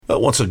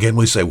Once again,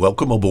 we say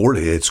welcome aboard.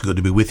 It's good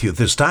to be with you at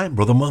this time.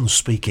 Brother Munn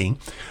speaking.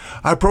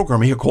 Our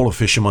program here called A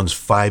Fisherman's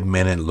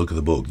 5-Minute Look at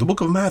the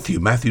book of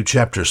Matthew. Matthew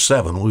chapter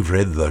 7, we've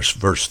read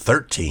verse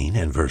 13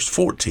 and verse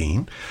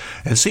 14.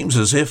 And it seems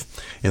as if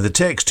in the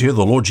text here,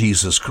 the Lord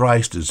Jesus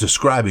Christ is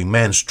describing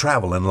man's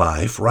travel in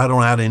life right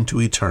on out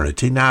into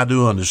eternity. Now, I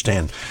do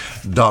understand,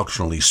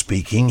 doctrinally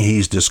speaking,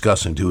 he's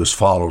discussing to his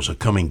followers a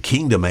coming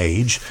kingdom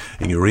age,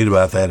 and you read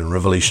about that in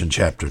Revelation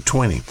chapter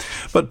 20.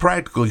 But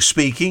practically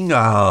speaking,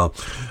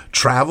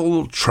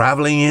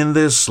 traveling in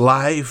this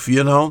life,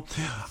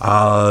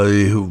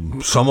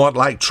 somewhat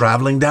like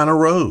traveling down a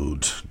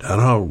road,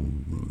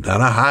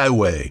 down a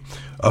highway,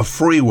 a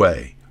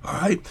freeway. All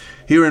right.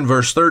 Here in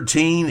verse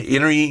 13,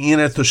 enter ye in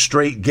at the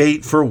strait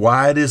gate, for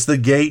wide is the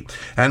gate,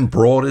 and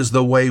broad is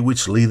the way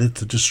which leadeth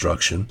to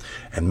destruction,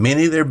 and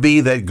many there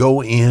be that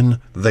go in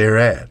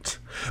thereat.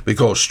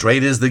 Because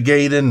strait is the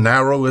gate, and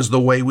narrow is the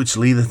way which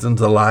leadeth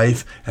unto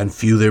life, and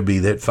few there be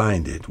that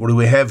find it. What do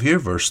we have here?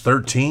 Verse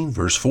 13,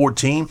 verse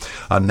 14,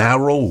 a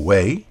narrow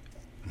way,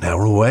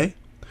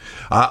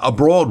 a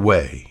broad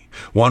way.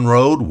 One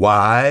road,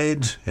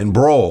 wide and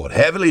broad,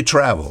 heavily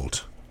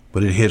traveled,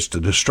 but it heads to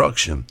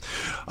destruction.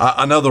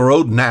 Another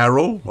road, a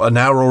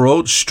narrow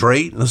road,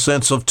 straight in the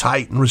sense of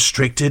tight and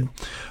restricted.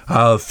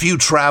 Few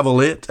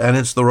travel it, and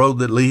it's the road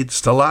that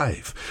leads to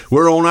life.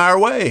 We're on our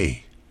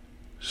way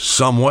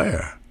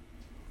somewhere.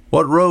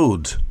 What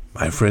road,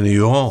 my friend, are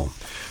you on?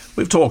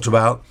 We've talked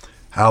about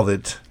how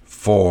that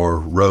for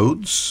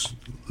roads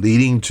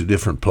leading to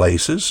different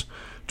places,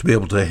 to be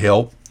able to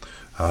help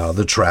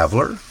the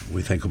traveler,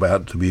 we think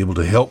about to be able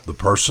to help the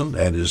person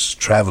that is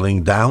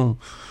traveling down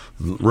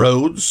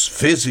roads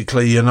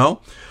physically,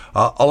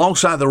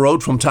 alongside the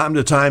road from time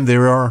to time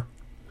there are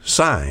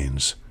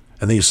signs,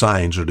 and these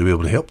signs are to be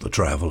able to help the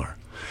traveler.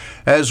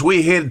 As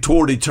we head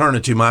toward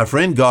eternity, my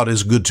friend, God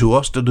is good to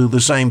us to do the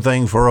same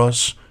thing for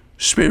us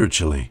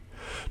spiritually,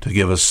 to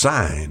give us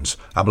signs.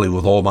 I believe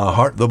with all my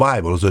heart the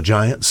Bible is a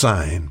giant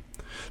sign.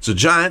 It's a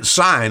giant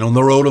sign on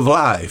the road of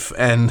life,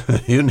 and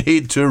you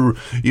need to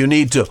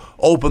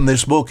open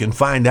this book and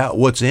find out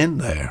what's in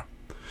there.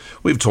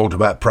 We've talked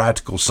about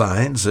practical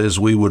signs as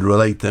we would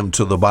relate them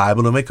to the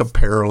Bible to make a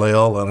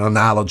parallel, an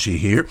analogy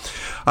here.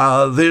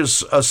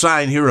 There's a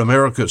sign here in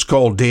America. It's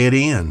called Dead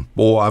End.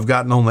 Boy, I've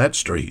gotten on that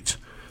street.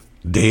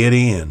 Dead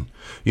end.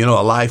 A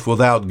life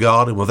without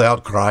God and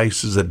without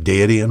Christ is a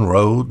dead end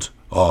road.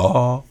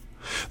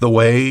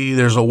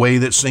 There's a way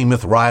that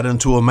seemeth right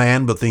unto a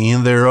man, but the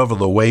end thereof are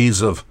the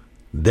ways of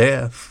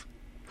death.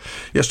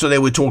 Yesterday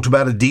we talked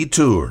about a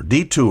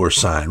detour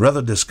sign,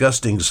 rather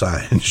disgusting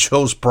sign. It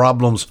shows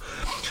problems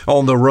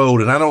on the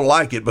road, and I don't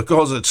like it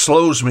because it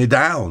slows me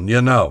down,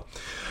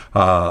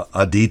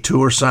 A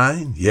detour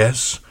sign,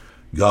 yes.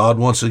 God,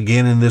 once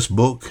again in this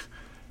book,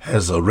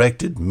 has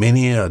erected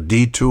many a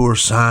detour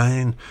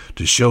sign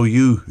to show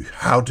you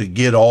how to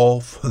get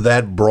off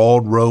that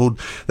broad road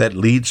that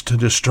leads to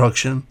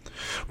destruction.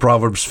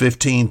 Proverbs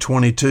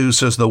 15:22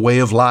 says, the way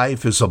of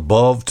life is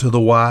above to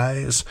the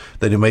wise,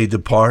 that he may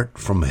depart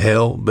from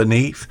hell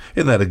beneath.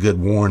 Isn't that a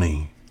good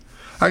warning?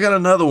 I got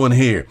another one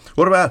here.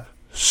 What about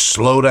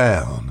slow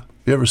down?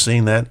 You ever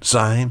seen that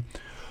sign?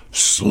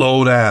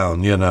 Slow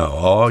down, you're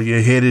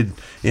headed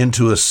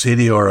into a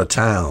city or a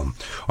town,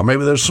 or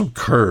maybe there's some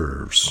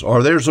curves,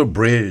 or there's a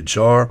bridge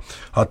or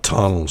a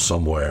tunnel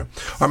somewhere,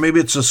 or maybe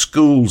it's a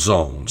school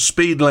zone.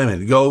 Speed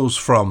limit goes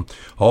from,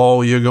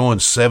 you're going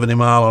 70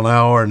 mile an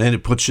hour, and then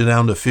it puts you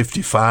down to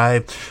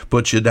 55,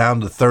 puts you down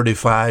to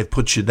 35,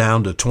 puts you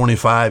down to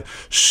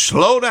 25.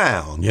 Slow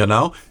down,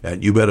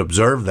 and you better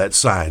observe that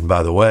sign,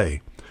 by the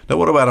way. Now,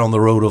 what about on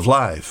the road of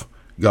life?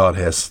 God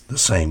has the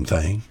same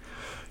thing.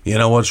 You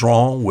know what's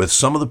wrong with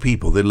some of the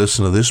people that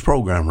listen to this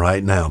program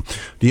right now?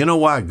 Do you know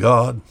why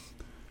God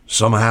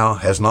somehow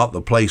has not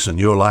the place in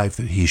your life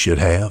that he should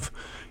have?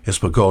 It's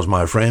because,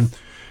 my friend,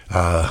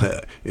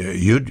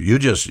 you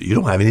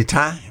don't have any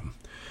time.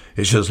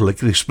 It's just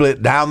lickety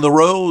split down the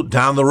road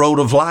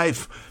of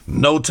life.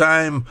 No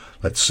time.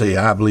 Let's see,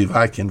 I believe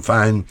I can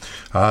find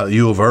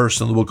you a verse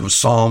in the book of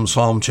Psalms,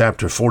 Psalm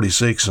chapter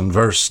 46 and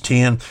verse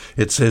 10.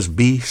 It says,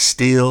 be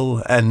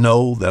still and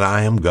know that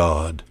I am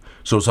God.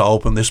 So as I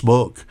open this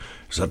book,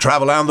 as I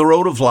travel down the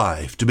road of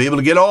life, to be able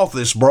to get off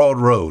this broad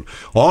road,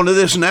 onto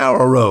this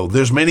narrow road,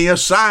 there's many a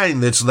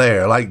sign that's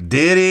there, like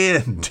dead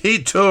end,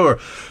 detour,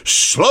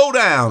 slow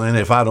down. And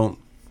if I don't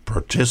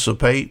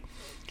participate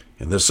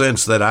in the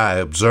sense that I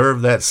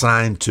observe that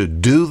sign to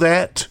do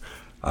that,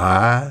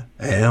 I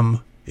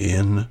am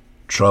in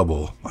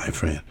trouble, my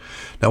friend.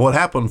 Now, what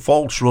happened,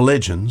 false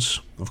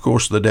religions, of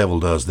course the devil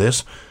does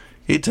this,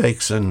 he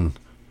takes and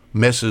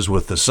messes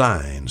with the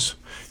signs.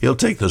 He'll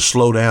take the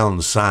slow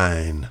down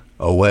sign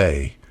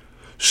away.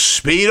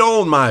 Speed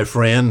on, my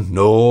friend.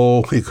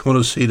 No, we're going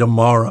to see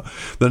tomorrow.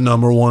 The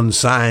number one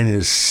sign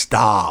is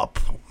stop,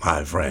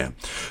 my friend.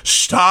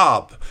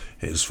 Stop.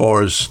 As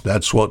far as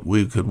that's what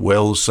we could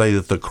well say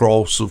that the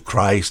cross of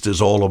Christ is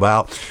all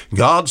about.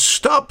 God's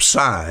stop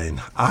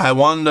sign. I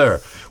wonder,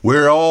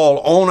 we're all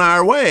on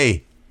our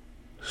way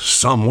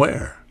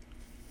somewhere.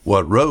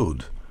 What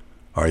road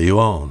are you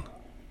on?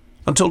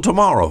 Until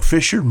tomorrow,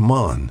 Fisher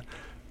Munn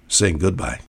saying goodbye.